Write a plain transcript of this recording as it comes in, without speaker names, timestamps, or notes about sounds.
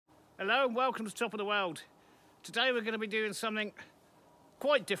Hello and welcome to Top of the World. Today we're going to be doing something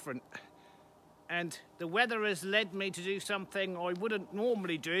quite different, and the weather has led me to do something I wouldn't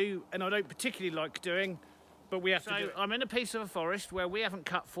normally do and I don't particularly like doing, but we have to do it. I'm in a piece of a forest where we haven't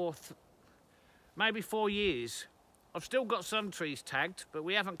cut for maybe 4 years. I've still got some trees tagged, but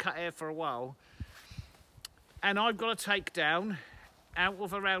we haven't cut here for a while, and I've got to take down, out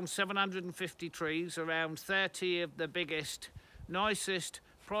of around 750 trees, around 30 of the biggest, nicest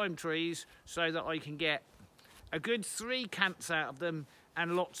prime trees, so that I can get a good 3 cants out of them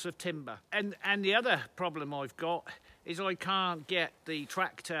and lots of timber. And the other problem I've got is I can't get the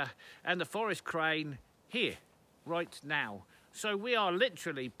tractor and the forest crane here right now. So we are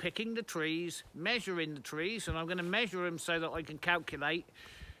literally picking the trees, measuring the trees, and I'm going to measure them so that I can calculate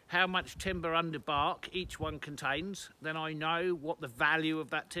how much timber under bark each one contains. Then I know what the value of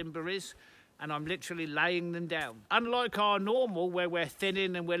that timber is, and I'm literally laying them down. Unlike our normal, where we're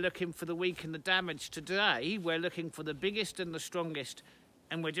thinning and we're looking for the weak and the damaged, today we're looking for the biggest and the strongest,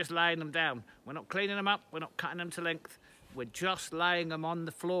 and we're just laying them down. We're not cleaning them up, we're not cutting them to length, we're just laying them on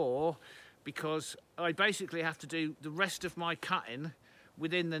the floor, because I basically have to do the rest of my cutting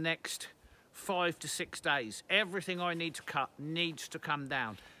within the next 5 to 6 days. Everything I need to cut needs to come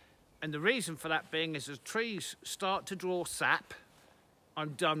down. And the reason for that being is as trees start to draw sap, I'm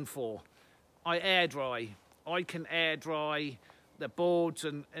done for. I air dry. I can air dry the boards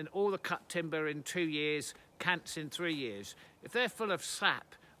and all the cut timber in 2 years, cants in 3 years. If they're full of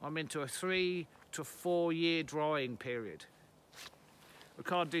sap, I'm into a 3 to 4 year drying period. I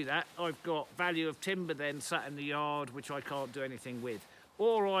can't do that. I've got value of timber then sat in the yard, which I can't do anything with.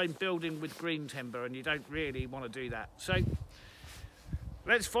 Or I'm building with green timber, and you don't really want to do that. So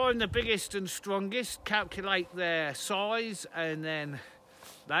let's find the biggest and strongest, calculate their size, and then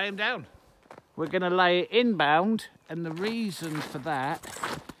lay them down. We're going to lay it inbound, and the reason for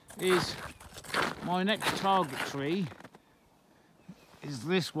that is my next target tree is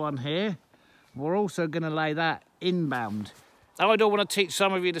this one here. We're also going to lay that inbound. Now, I don't want to teach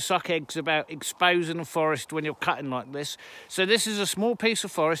some of you to suck eggs about exposing a forest when you're cutting like this. So this is a small piece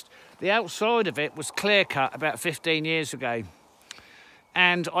of forest. The outside of it was clear cut about 15 years ago.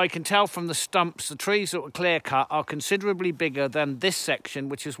 And I can tell from the stumps, the trees that were clear cut are considerably bigger than this section,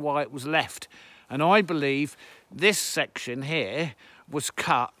 which is why it was left. And I believe this section here was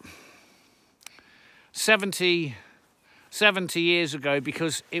cut 70 years ago,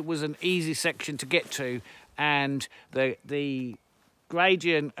 because it was an easy section to get to, and the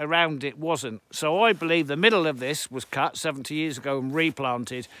gradient around it wasn't. So I believe the middle of this was cut 70 years ago and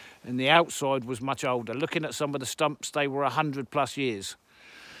replanted, and the outside was much older. Looking at some of the stumps, they were 100+ years.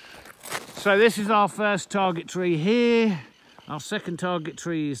 So this is our first target tree here. Our second target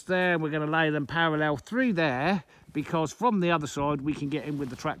tree is there. We're going to lay them parallel through there, because from the other side we can get in with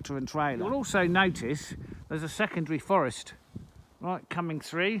the tractor and trailer. You'll also notice there's a secondary forest right coming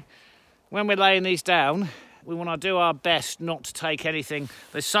through. When we're laying these down, we want to do our best not to take anything.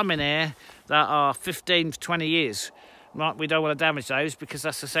 There's some in here that are 15 to 20 years. Right, we don't want to damage those, because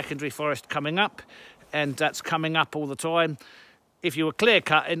that's the secondary forest coming up, and that's coming up all the time. If you were clear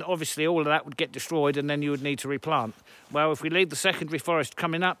cutting, obviously all of that would get destroyed, and then you would need to replant. Well, if we leave the secondary forest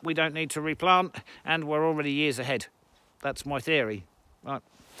coming up, we don't need to replant, and we're already years ahead. That's my theory. Right.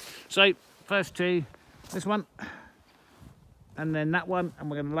 So first two, this one, and then that one, and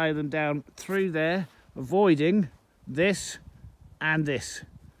we're going to lay them down through there, avoiding this and this.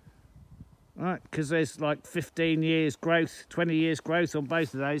 Right, because there's like 15 years growth, 20 years growth on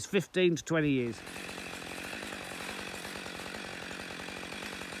both of those, 15 to 20 years.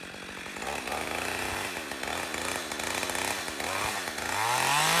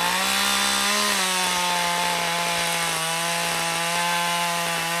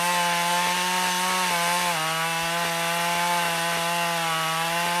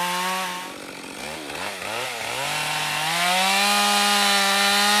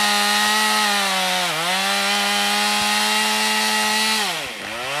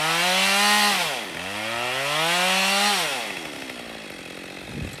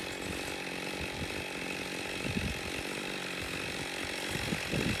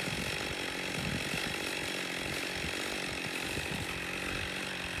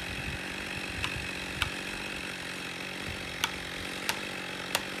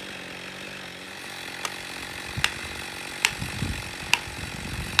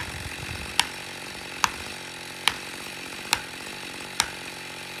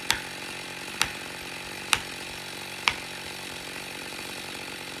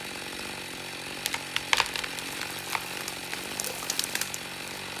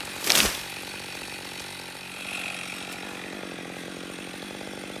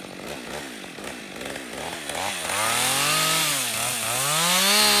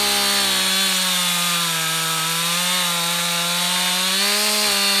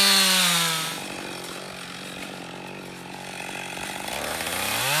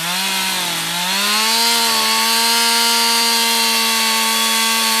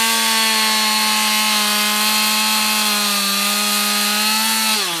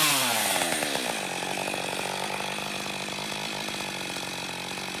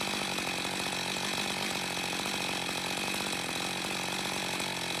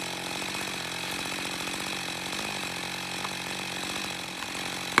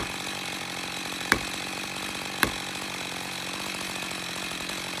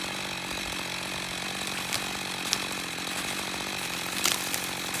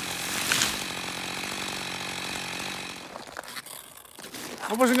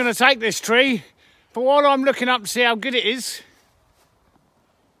 I wasn't going to take this tree, but while I'm looking up to see how good it is,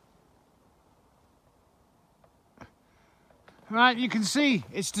 right, you can see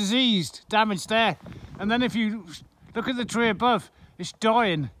it's diseased, damaged there. And then if you look at the tree above, it's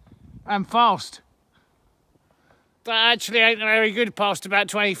dying and fast. That actually ain't very good past about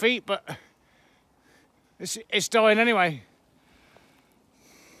 20 feet, but it's dying anyway.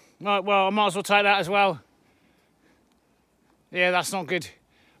 Right, well, I might as well take that as well. Yeah, that's not good.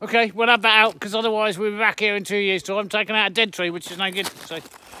 Okay, we'll have that out, because otherwise we'll be back here in 2 years' time taking out a dead tree, which is no good. So.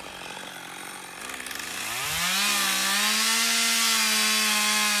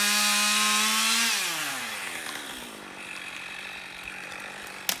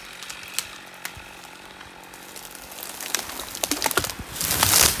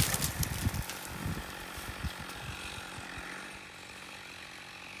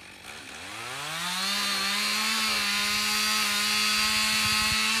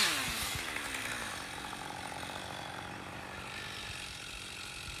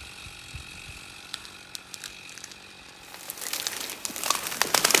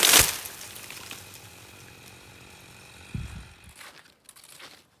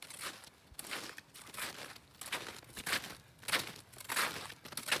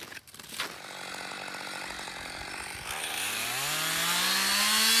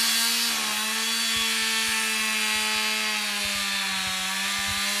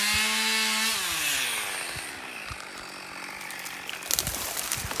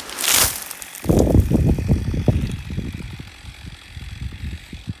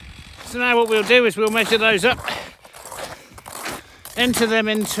 So now what we'll do is we'll measure those up, enter them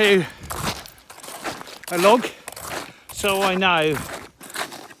into a log, so I know.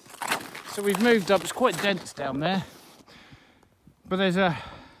 So we've moved up, it's quite dense down there, but there's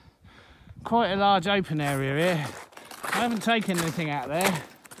quite a large open area here. I haven't taken anything out there,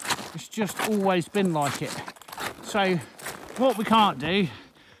 it's just always been like it. So what we can't do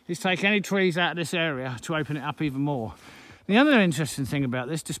is take any trees out of this area to open it up even more. The other interesting thing about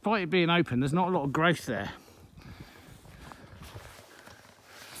this, despite it being open, there's not a lot of growth there.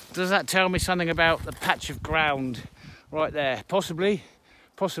 Does that tell me something about the patch of ground right there? Possibly,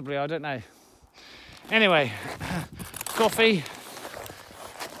 I don't know. Anyway, coffee,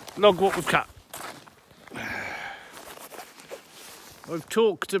 log what we've cut. We've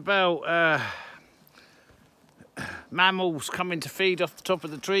talked about mammals coming to feed off the top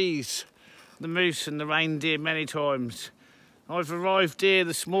of the trees, the moose and the reindeer many times. I've arrived here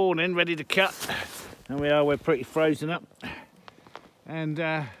this morning ready to cut, and we're pretty frozen up, and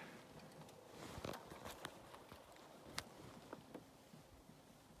that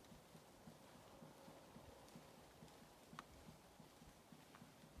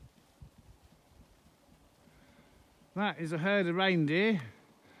is a herd of reindeer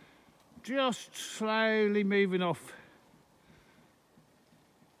just slowly moving off.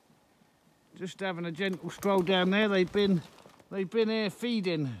 Just having a gentle stroll down there. They've been here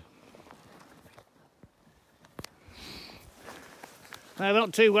feeding. They're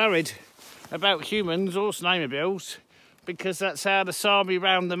not too worried about humans or snowmobiles, because that's how the Sami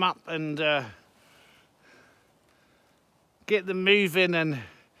round them up and get them moving and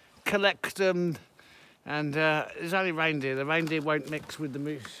collect them. And there's only reindeer. The reindeer won't mix with the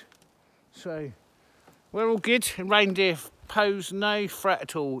moose. So we're all good, and reindeer pose no threat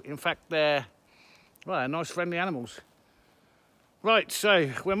at all. In fact, they're, well, they're nice friendly animals. Right, so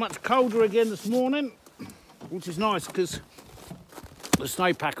we're much colder again this morning, which is nice because the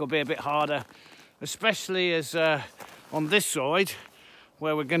snowpack will be a bit harder, especially as on this side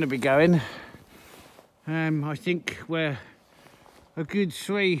where we're going to be going. I think we're a good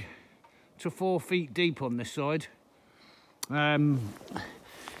 3 to 4 feet deep on this side. And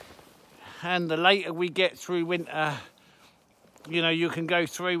the later we get through winter, you know, you can go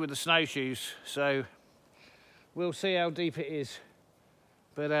through with the snowshoes. So we'll see how deep it is.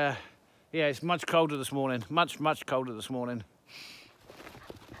 But yeah, it's much colder this morning. Much colder this morning.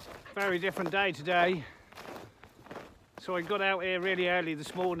 Very different day today. So I got out here really early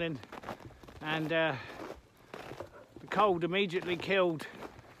this morning, and the cold immediately killed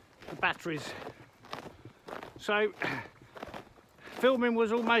the batteries. So filming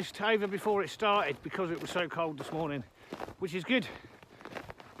was almost over before it started because it was so cold this morning, which is good,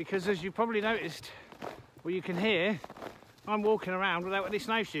 because as you probably noticed, or you can hear, I'm walking around without any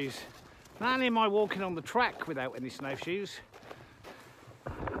snowshoes. Not only am I walking on the track without any snowshoes,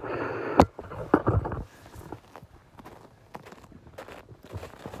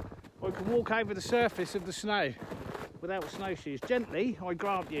 I can walk over the surface of the snow without snowshoes. Gently, I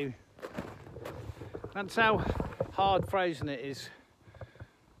grant you. That's how hard frozen it is.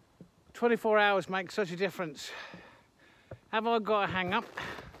 24 hours makes such a difference. Have I got a hang up?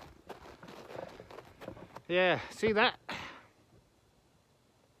 Yeah, see that?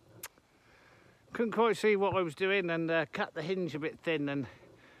 Couldn't quite see what I was doing and cut the hinge a bit thin and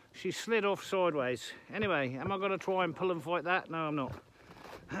she slid off sideways. Anyway, am I going to try and pull and fight that? No, I'm not.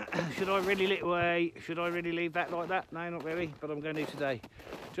 Should I really leave that like that? No, not really, but I'm going to today.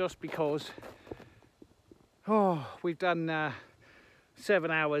 Just because, we've done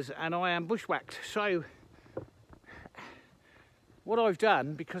 7 hours and I am bushwhacked. So, what I've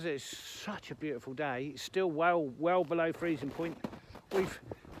done, because it's such a beautiful day, it's still well below freezing point, we've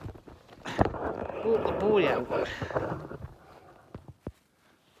brought the boy out.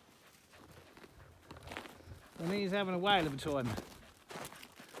 And he's having a whale of a time.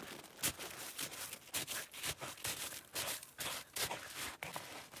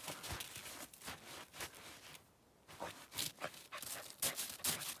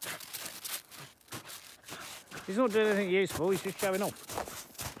 He's not doing anything useful, he's just showing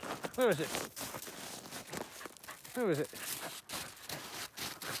off. Where is it? Where is it?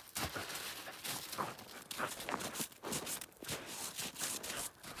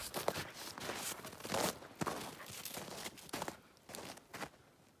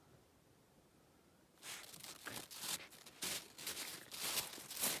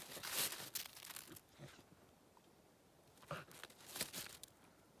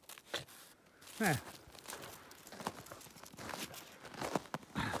 There.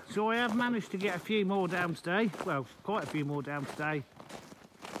 So I have managed to get a few more down today, well, quite a few more down today.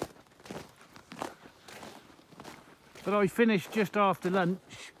 But I finished just after lunch,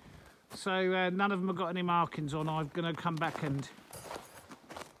 so none of them have got any markings on. I'm going to come back and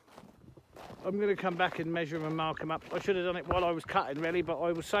measure them and mark them up. I should have done it while I was cutting really, but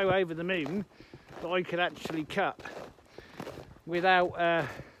I was so over the moon that I could actually cut without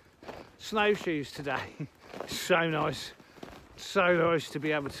snowshoes today. So nice. So nice to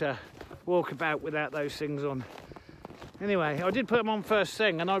be able to walk about without those things on. Anyway, I did put them on first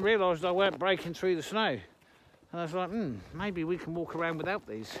thing and I realised I weren't breaking through the snow. And I was like, maybe we can walk around without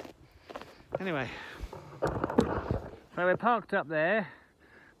these. Anyway, so we're parked up there.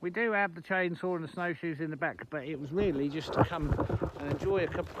 We do have the chainsaw and the snowshoes in the back, but it was really just to come and enjoy a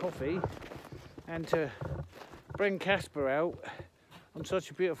cup of coffee and to bring Casper out on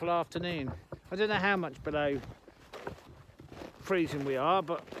such a beautiful afternoon. I don't know how much below freezing we are,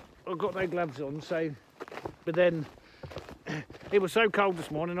 but I've got no gloves on, so, but then it was so cold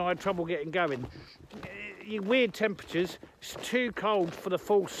this morning I had trouble getting going. Weird temperatures, it's too cold for the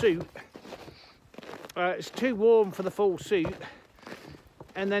full suit, it's too warm for the full suit,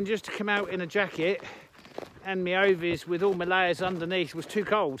 and then just to come out in a jacket and my overs with all my layers underneath was too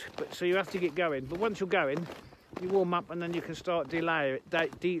cold, but so you have to get going. But once you're going, you warm up and then you can start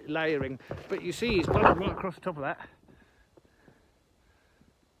delayering. But you see he's gone right across the top of that.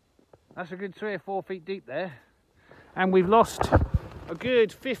 That's a good 3 or 4 feet deep there, and we've lost a good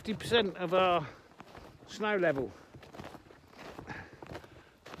 50% of our snow level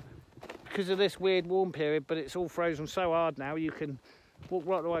because of this weird warm period, but it's all frozen so hard now you can walk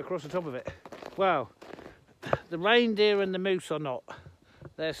right the way across the top of it. Well, the reindeer and the moose are not.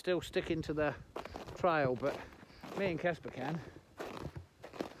 They're still sticking to the trail, but me and Casper can.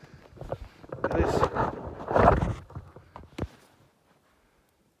 Look at this.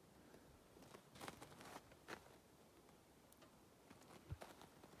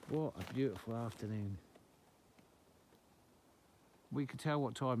 What a beautiful afternoon. We can tell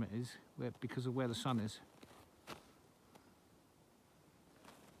what time it is because of where the sun is.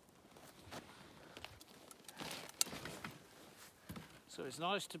 So it's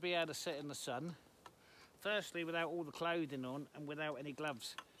nice to be able to sit in the sun, firstly without all the clothing on and without any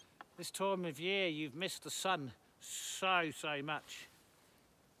gloves. This time of year you've missed the sun so much.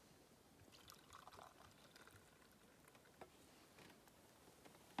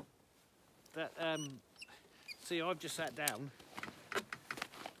 That see, I've just sat down.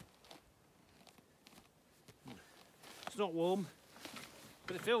 It's not warm,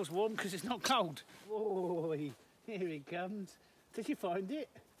 but it feels warm because it's not cold. Boy, here he comes. Did you find it?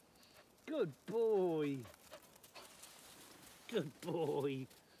 Good boy. Good boy.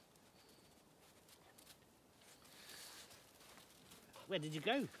 Where did you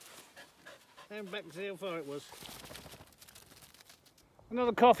go? Down back to see how far it was.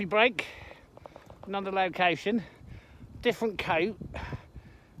 Another coffee break. Another location, different coat.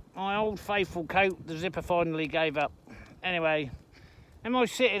 My old faithful coat, the zipper finally gave up. Anyway, am I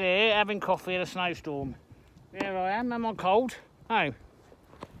sitting here having coffee in a snowstorm? There I am. Am I cold? No,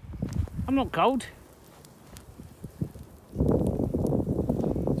 I'm not cold.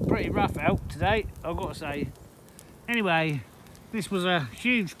 It's pretty rough out today, I've got to say. Anyway, this was a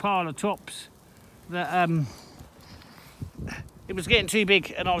huge pile of tops that it was getting too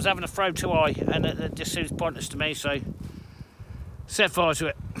big and I was having to throw too high, and it just seems pointless to me, so set fire to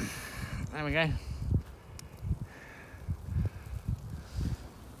it. There we go.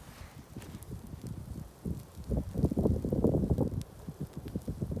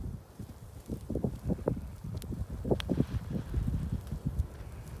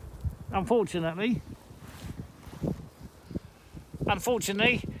 Unfortunately,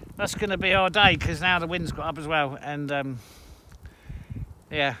 that's going to be our day, because now the wind's got up as well, and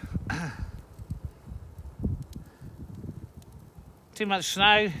yeah, too much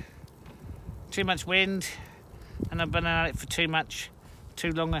snow, too much wind, and I've been at it for too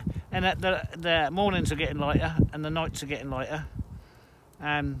longer. And the mornings are getting lighter and the nights are getting lighter.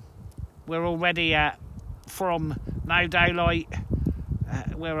 We're already from no daylight.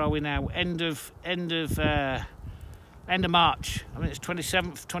 Where are we now? End of March. I mean, it's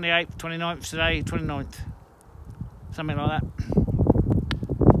 27th, 28th, 29th today, 29th, something like that.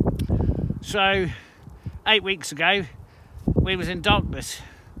 So 8 weeks ago we was in darkness,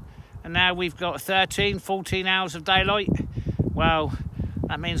 and now we've got 13, 14 hours of daylight. Well,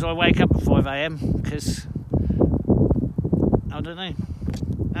 that means I wake up at 5 AM because I don't know.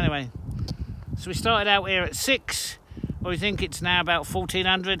 Anyway, so we started out here at 6. We think it's now about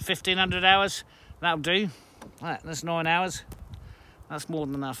 1400, 1500 hours. That'll do. Right, that's 9 hours. That's more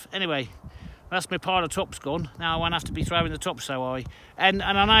than enough. Anyway, that's my pile of tops gone. Now I won't have to be throwing the tops so high. And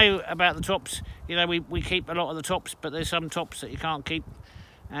I know about the tops, you know, we keep a lot of the tops, but there's some tops that you can't keep.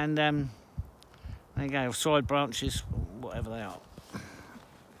 And there you go, side branches, whatever they are.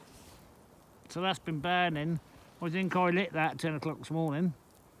 So that's been burning. I think I lit that at 10 o'clock this morning.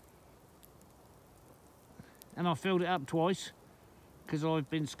 And I filled it up twice because I've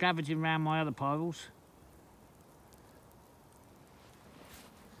been scavenging around my other piles.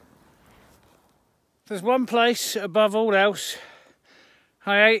 There's one place above all else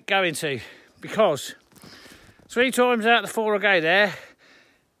I hate going to, because 3 times out of the 4 I go there,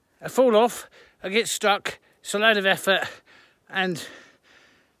 I fall off, I get stuck, it's a load of effort. And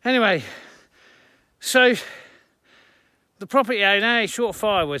anyway, so the property owner is short of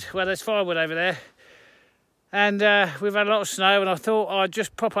firewood. Well, there's firewood over there. And we've had a lot of snow, and I thought I'd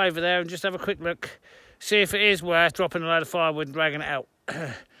just pop over there and just have a quick look, see if it is worth dropping a load of firewood and dragging it out.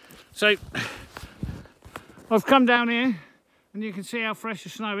 So I've come down here, and you can see how fresh the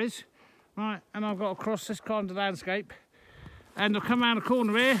snow is, right? And I've got to cross this kind of landscape, and I've come around the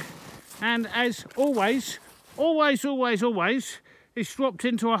corner here, and as always, it's dropped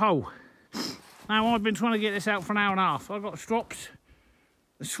into a hole. Now I've been trying to get this out for an hour and a half. I've got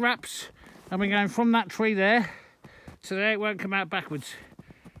straps, and we're going from that tree there to there. It won't come out backwards.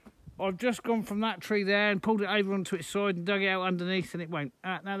 I've just gone from that tree there and pulled it over onto its side and dug it out underneath, and it won't.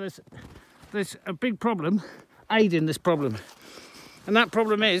 Now there's a big problem aiding this problem, and that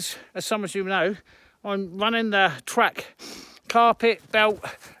problem is, as some of you know, I'm running the track carpet belt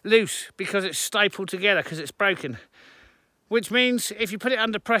loose because it's stapled together because it's broken, which means if you put it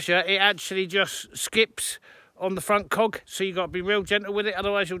under pressure it actually just skips on the front cog, so you've got to be real gentle with it,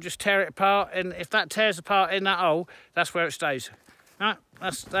 otherwise you'll just tear it apart, and if that tears apart in that hole, that's where it stays. Right,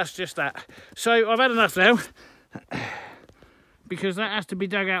 that's just that. So I've had enough now, because that has to be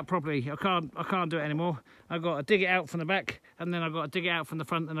dug out properly. I can't do it anymore. I've got to dig it out from the back, and then I've got to dig it out from the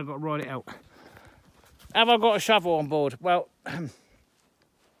front, and I've got to ride it out. Have I got a shovel on board? Well,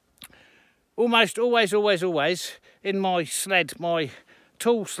 almost always in my sled, my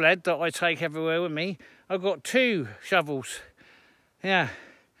tool sled that I take everywhere with me, I've got 2 shovels. Yeah.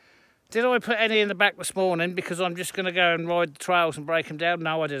 Did I put any in the back this morning because I'm just going to go and ride the trails and break them down?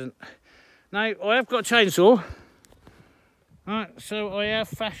 No, I didn't. No, I have got a chainsaw. Right, so I have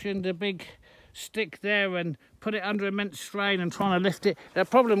fashioned a big stick there and put it under immense strain and trying to lift it. The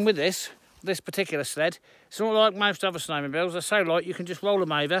problem with this particular sled, it's not like most other snowmobiles. They're so light you can just roll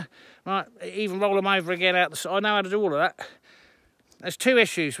them over. Right, even roll them over again out the side. I know how to do all of that. There's 2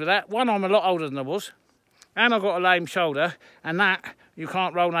 issues with that. One, I'm a lot older than I was, and I've got a lame shoulder, and that you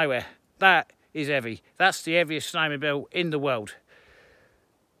can't roll nowhere. That is heavy. That's the heaviest snowmobile in the world.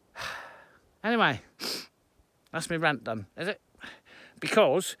 Anyway, that's my rant done, is it?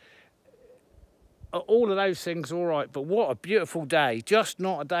 Because all of those things are all right, but what a beautiful day. Just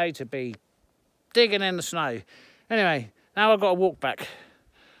not a day to be digging in the snow. Anyway, now I've got to walk back.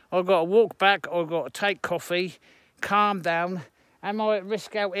 I've got to take coffee, calm down. Am I at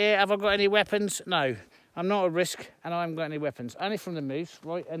risk out here? Have I got any weapons? No, I'm not at risk, and I haven't got any weapons. Only from the moose,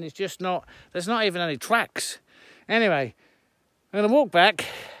 right? And it's just not, there's not even any tracks. Anyway, I'm going to walk back,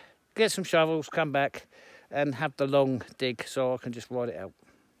 get some shovels, come back and have the long dig so I can just ride it out.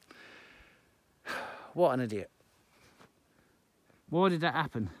 What an idiot. Why did that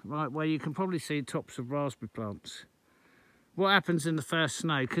happen? Right, well, you can probably see tops of raspberry plants. What happens in the first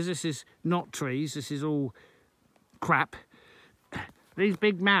snow, because this is not trees, this is all crap. These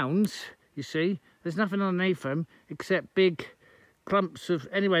big mounds, you see, there's nothing underneath them except big clumps of,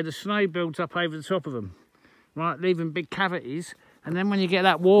 anyway, the snow builds up over the top of them, right, leaving big cavities. And then when you get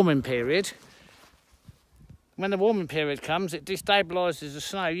that warming period, when the warming period comes, it destabilises the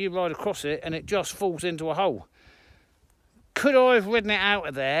snow. You ride across it and it just falls into a hole. Could I have ridden it out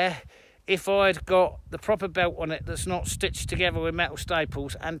of there if I'd got the proper belt on it that's not stitched together with metal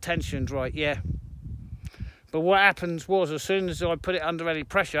staples and tensioned right? Yeah. But what happens was, as soon as I put it under any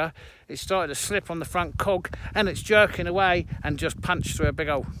pressure, it started to slip on the front cog and it's jerking away and just punched through a big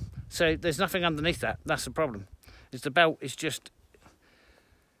hole. So there's nothing underneath that. That's the problem. Is the belt is just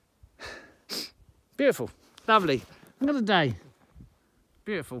beautiful, lovely. Another day.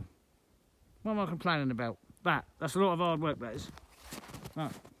 Beautiful. What am I complaining about? That's a lot of hard work, that is.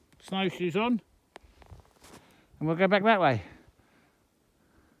 Right, snowshoes on. And we'll go back that way.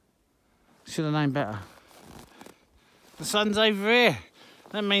 Should have known better. The sun's over here.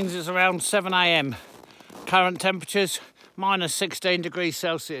 That means it's around 7 AM. Current temperatures, minus 16 degrees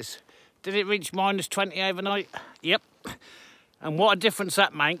Celsius. Did it reach minus 20 overnight? Yep. And what a difference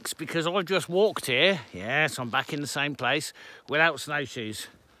that makes, because I've just walked here. Yes, I'm back in the same place without snowshoes.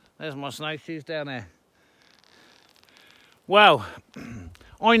 There's my snowshoes down there. Well,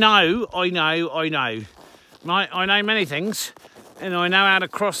 I know. Right, I know many things, and I know how to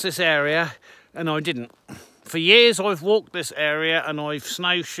cross this area, and I didn't. For years I've walked this area and I've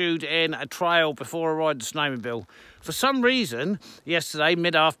snowshoed in a trail before I ride the snowmobile. For some reason, yesterday,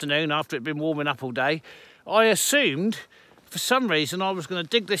 mid-afternoon, after it'd been warming up all day, I assumed, for some reason, I was going to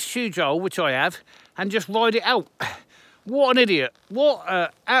dig this huge hole, which I have, and just ride it out. What an idiot. What an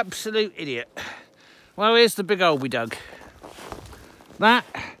absolute idiot. Well, here's the big hole we dug. That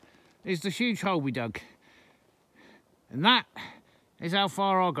is the huge hole we dug. And that is how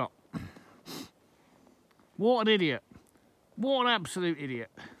far I got. What an idiot. What an absolute idiot.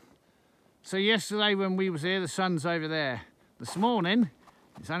 So yesterday when we was here, the sun's over there. This morning,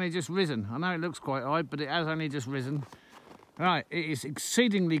 it's only just risen. I know it looks quite high, but it has only just risen. Right, it is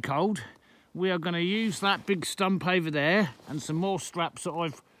exceedingly cold. We are going to use that big stump over there and some more straps that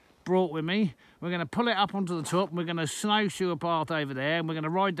I've brought with me. We're going to pull it up onto the top and we're going to snowshoe a path over there and we're going to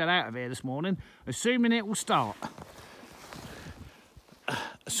ride that out of here this morning, assuming it will start.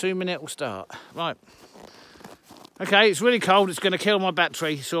 Assuming it will start. Right. Okay, it's really cold, it's going to kill my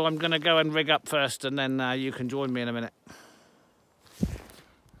battery, so I'm going to go and rig up first and then you can join me in a minute.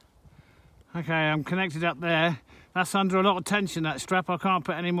 Okay, I'm connected up there. That's under a lot of tension, that strap. I can't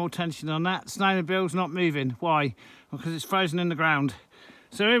put any more tension on that. Snowmobile's not moving. Why? Because it's frozen in the ground.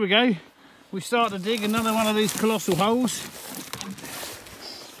 So here we go. We start to dig another one of these colossal holes.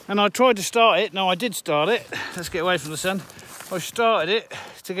 And I tried to start it. No, I did start it. Let's get away from the sun. I started it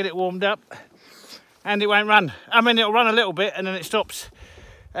to get it warmed up. And it won't run. I mean, it'll run a little bit and then it stops.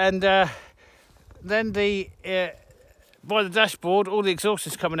 And then by the dashboard, all the exhaust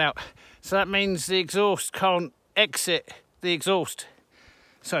is coming out. So that means the exhaust can't exit the exhaust.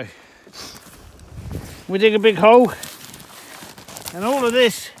 So we dig a big hole, and all of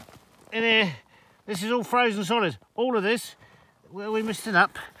this in here, this is all frozen solid. All of this, where we missed it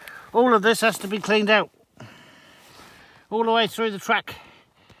up, all of this has to be cleaned out. All the way through the track.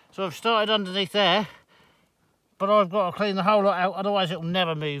 So I've started underneath there, but I've got to clean the whole lot out, otherwise it will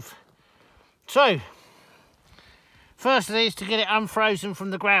never move. So, firstly is to get it unfrozen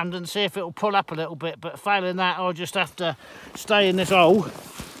from the ground and see if it will pull up a little bit, but failing that I'll just have to stay in this hole.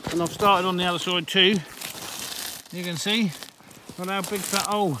 And I've started on the other side too. You can see, well, how big's that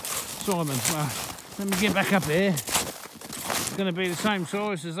hole, Simon? Well, let me get back up here. It's going to be the same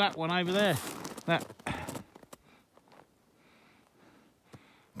size as that one over there. That.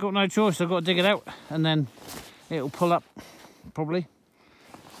 Got no choice, I've got to dig it out and then it'll pull up, probably.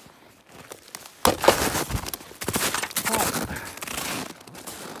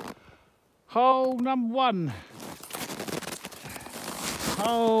 Hole number 1.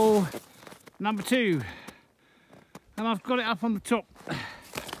 Hole number 2. And I've got it up on the top.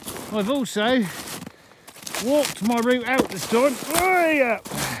 I've also walked my route out this time.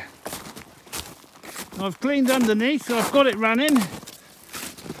 I've cleaned underneath, so I've got it running.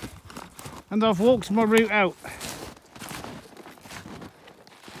 And I've walked my route out.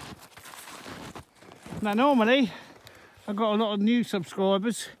 Now normally, I've got a lot of new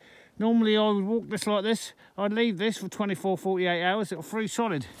subscribers. Normally I would walk this like this. I'd leave this for 24, 48 hours, it'll freeze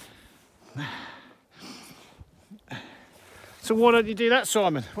solid. So why don't you do that,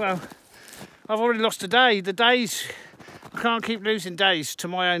 Simon? Well, I've already lost a day. The days, I can't keep losing days to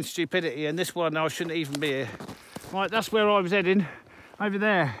my own stupidity, and this one I shouldn't even be here. Right, that's where I was heading, over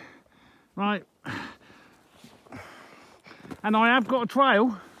there. Right. And I have got a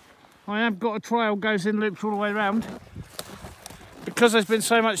trail. I have got a trail, goes in loops all the way around. Because there's been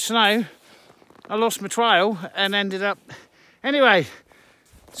so much snow, I lost my trail and ended up... Anyway,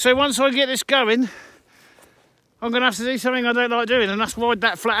 so once I get this going, I'm going to have to do something I don't like doing, and that's ride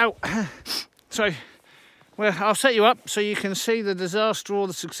that flat out. So, well, I'll set you up so you can see the disaster or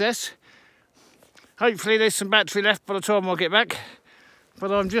the success. Hopefully there's some battery left by the time I get back.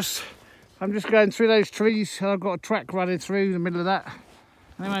 But I'm just going through those trees. I've got a track running through the middle of that.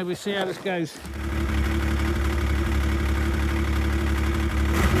 Anyway, we'll see how this goes.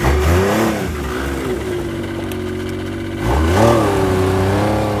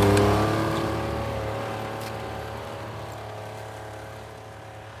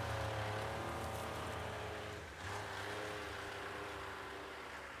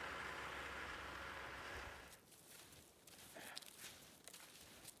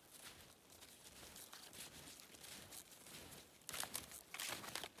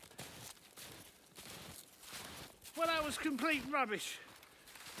 Well, that was complete rubbish.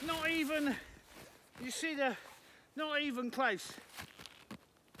 Not even, you see, not even close.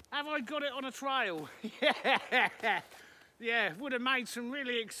 Have I got it on a trail? Yeah, would have made some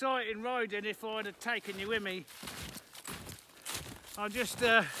really exciting riding if I'd have taken you with me. I'll just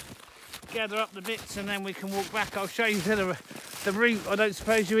gather up the bits and then we can walk back. I'll show you the route. I don't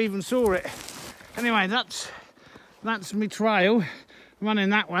suppose you even saw it. Anyway, that's my trail running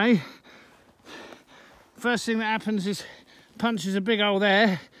that way. First thing that happens is punches a big hole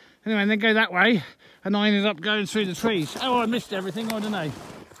there. Anyway, and then go that way, and I ended up going through the trees. Oh, I missed everything, I don't know.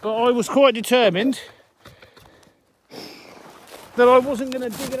 But I was quite determined that I wasn't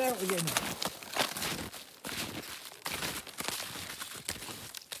going to dig it out again.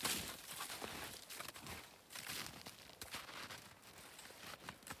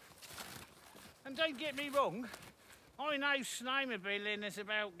 And don't get me wrong, I know snowmobiling is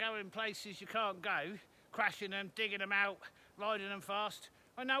about going places you can't go, crashing them, digging them out, riding them fast.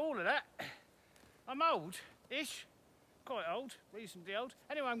 I know all of that. I'm old-ish, quite old, reasonably old.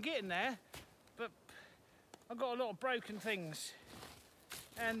 Anyway, I'm getting there, but I've got a lot of broken things.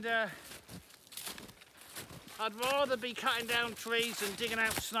 And I'd rather be cutting down trees and digging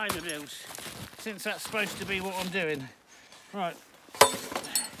out snowmobiles, since that's supposed to be what I'm doing. Right.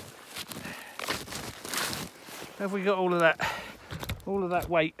 Have we got all of that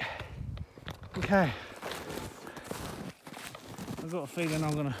weight? Okay. I've got a feeling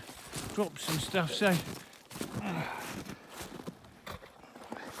I'm gonna drop some stuff, so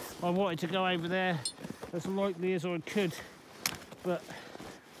I wanted to go over there as lightly as I could, but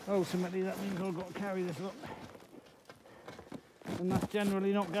ultimately that means I've got to carry this lot, and that's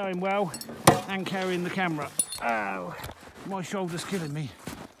generally not going well, and carrying the camera. Oh, my shoulder's killing me.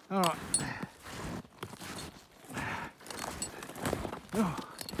 All right. Oh.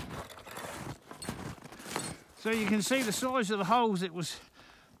 So you can see the size of the holes it was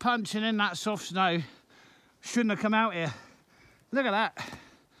punching in that soft snow. Shouldn't have come out here. Look at that.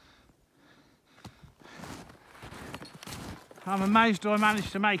 I'm amazed I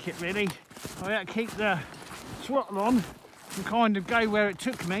managed to make it, really. I had to keep the throttle on and kind of go where it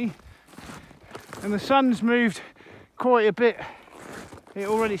took me. And the sun's moved quite a bit. It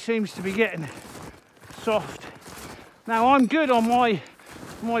already seems to be getting soft. Now I'm good on my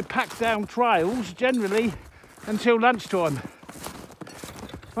packed down trails generally until lunchtime.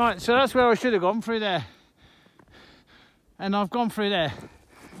 Right, so that's where I should have gone, through there. And I've gone through there.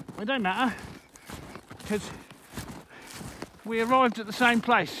 It don't matter, because we arrived at the same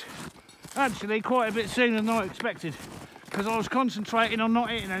place. Actually, quite a bit sooner than I expected, because I was concentrating on not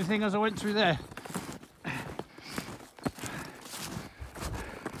hitting anything as I went through there.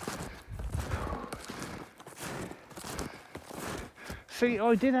 See,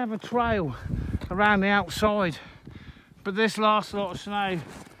 I did have a trail around the outside, but this last lot of snow,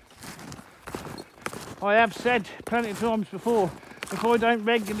 I have said plenty of times before, if I don't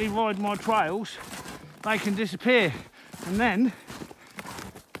regularly ride my trails, they can disappear, and then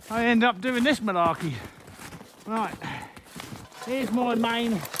I end up doing this malarkey. Right, here's my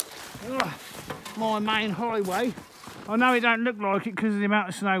main highway. I know it don't look like it because of the amount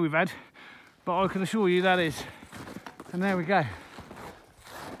of snow we've had, but I can assure you that is. And there we go.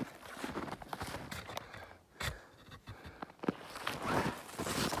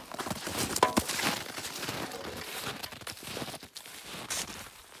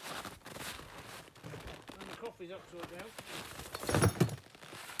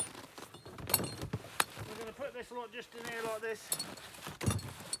 this lot just in here like this,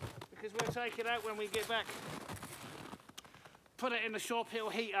 because we'll take it out when we get back. Put it in the shop, it'll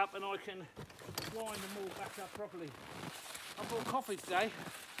heat up and I can wind them all back up properly. I brought coffee today.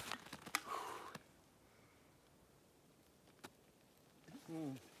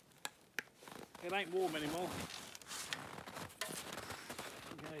 It ain't warm anymore.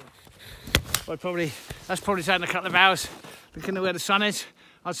 Okay. That's probably taken a couple of hours, looking at where the sun is.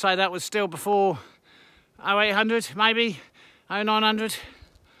 I'd say that was still before 0800, maybe 0900.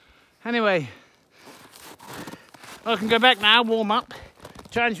 Anyway, I can go back now, warm up,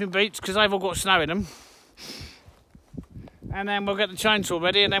 change my boots because they've all got snow in them, and then we'll get the chainsaw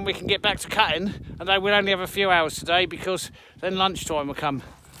ready, and then we can get back to cutting. Although we'll only have a few hours today because then lunchtime will come.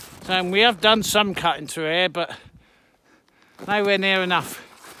 So we have done some cutting through here, but nowhere near enough.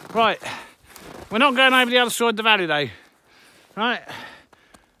 Right, we're not going over the other side of the valley though. Right,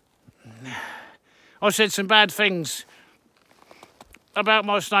 I said some bad things about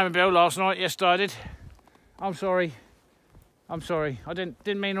my snowmobile last night. Yesterday I did. I'm sorry. I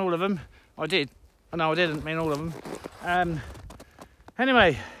didn't mean all of them. I did. No, I didn't mean all of them.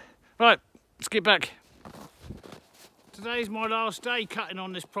 Anyway, right, let's get back. Today's my last day cutting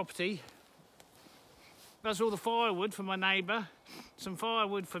on this property. That's all the firewood for my neighbour, some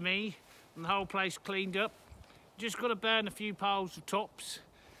firewood for me, and the whole place cleaned up. Just got to burn a few piles of tops,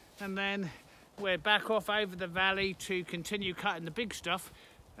 and then we're back off over the valley to continue cutting the big stuff.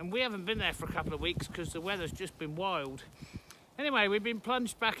 And we haven't been there for a couple of weeks because the weather's just been wild. Anyway, we've been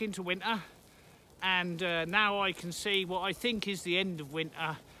plunged back into winter, and now I can see what I think is the end of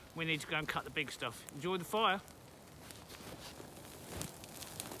winter. We need to go and cut the big stuff. Enjoy the fire.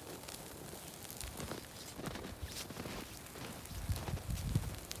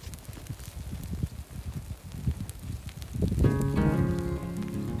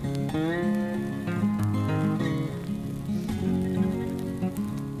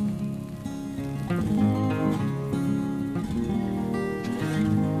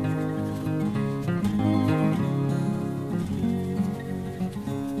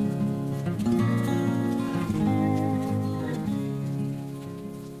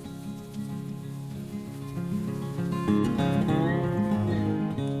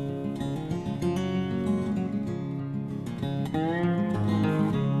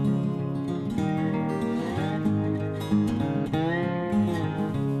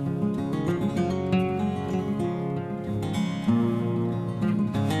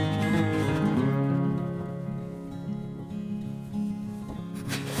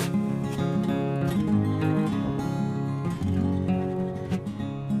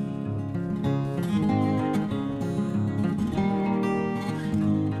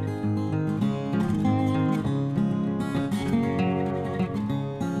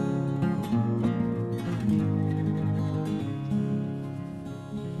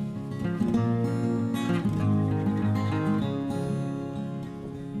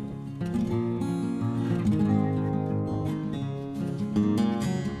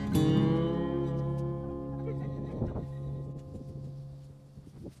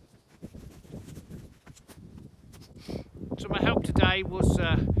 So my help today was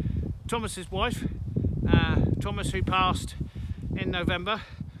Thomas's wife, Thomas, who passed in November.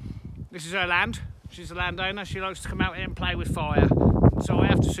 This is her land. She's a landowner. She likes to come out here and play with fire. So I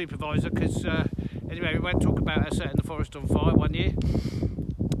have to supervise her because, anyway, we won't talk about her setting the forest on fire one year.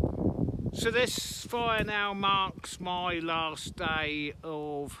 So this fire now marks my last day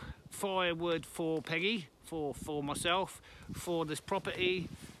of firewood for Peggy, for myself, for this property,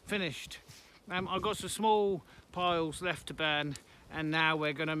 finished. I've got some small piles left to burn, and now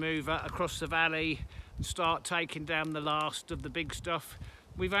we're going to move across the valley and start taking down the last of the big stuff.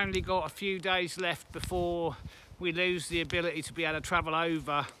 We've only got a few days left before we lose the ability to be able to travel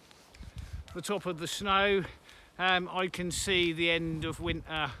over the top of the snow. I can see the end of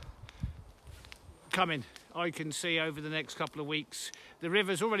winter coming. I can see over the next couple of weeks. The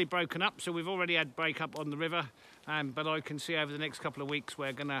river's already broken up, so we've already had break up on the river, but I can see over the next couple of weeks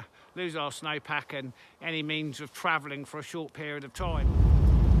we're going to lose our snowpack and any means of travelling for a short period of time.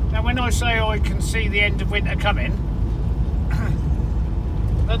 Now when I say I can see the end of winter coming,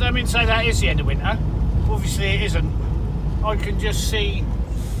 I don't mean to say that is the end of winter. Obviously it isn't. I can just see,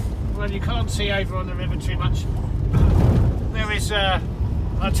 well, you can't see over on the river too much. There is,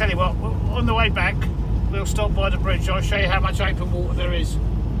 I'll tell you what, on the way back we'll stop by the bridge. I'll show you how much open water there is.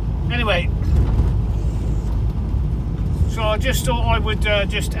 Anyway, so I just thought I would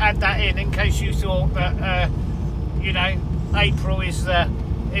just add that in case you thought that, you know, April is the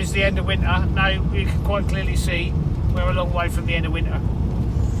end of winter. No, you can quite clearly see we're a long way from the end of winter.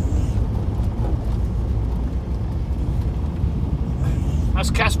 That's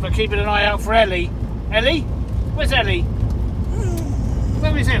Casper keeping an eye out for Ellie. Ellie? Where's Ellie?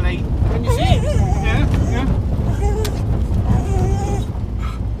 Where is Ellie? Can you see it? Yeah, yeah.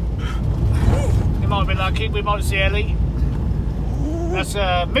 You might be lucky, we might see Ellie. That's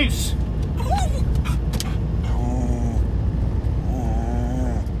a moose.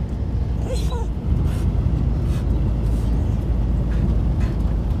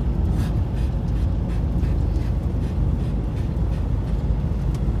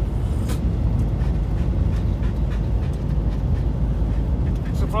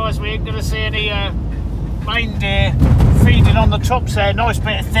 Surprised we ain't going to see any reindeer feeding on the tops there. Nice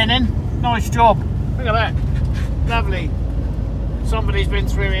bit of thinning. Nice job. Look at that. Lovely. Somebody's been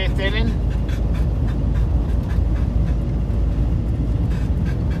through here thinning.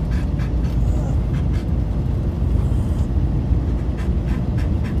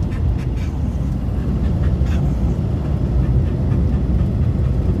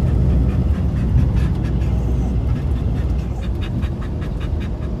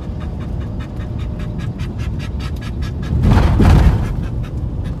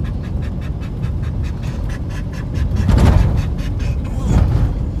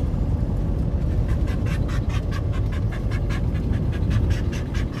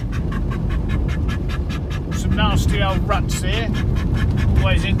 Nasty old ruts here,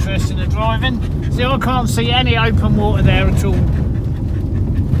 always interested in driving. See, I can't see any open water there at all,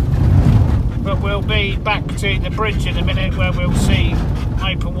 but we'll be back to the bridge in a minute where we'll see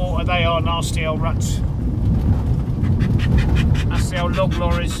open water. They are nasty old ruts. That's the old log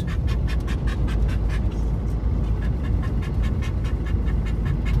lorries.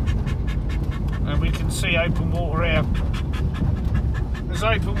 And we can see open water here. There's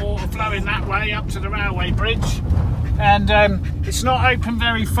open water flowing that way up to the railway bridge, and it's not open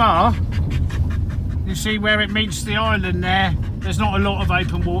very far. You see where it meets the island there, there's not a lot of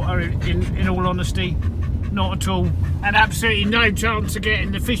open water in all honesty, not at all, and absolutely no chance of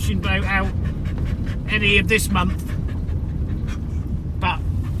getting the fishing boat out any of this month, but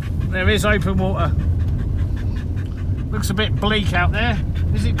there is open water. Looks a bit bleak out there.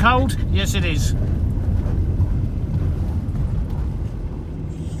 Is it cold? Yes, it is.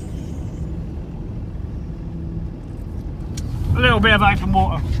 A little bit of open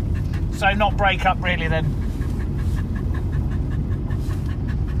water, so not break up really then.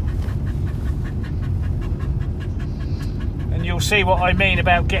 And you'll see what I mean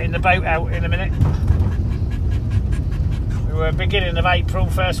about getting the boat out in a minute. We were beginning of April,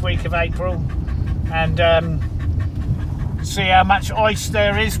 first week of April, and see how much ice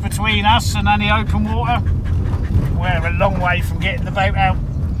there is between us and any open water. We're a long way from getting the boat out.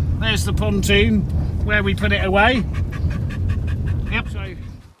 There's the pontoon where we put it away. Yep, so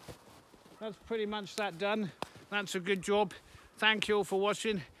that's pretty much that done. That's a good job. Thank you all for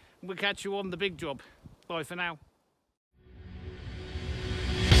watching. We'll catch you on the big job. Bye for now.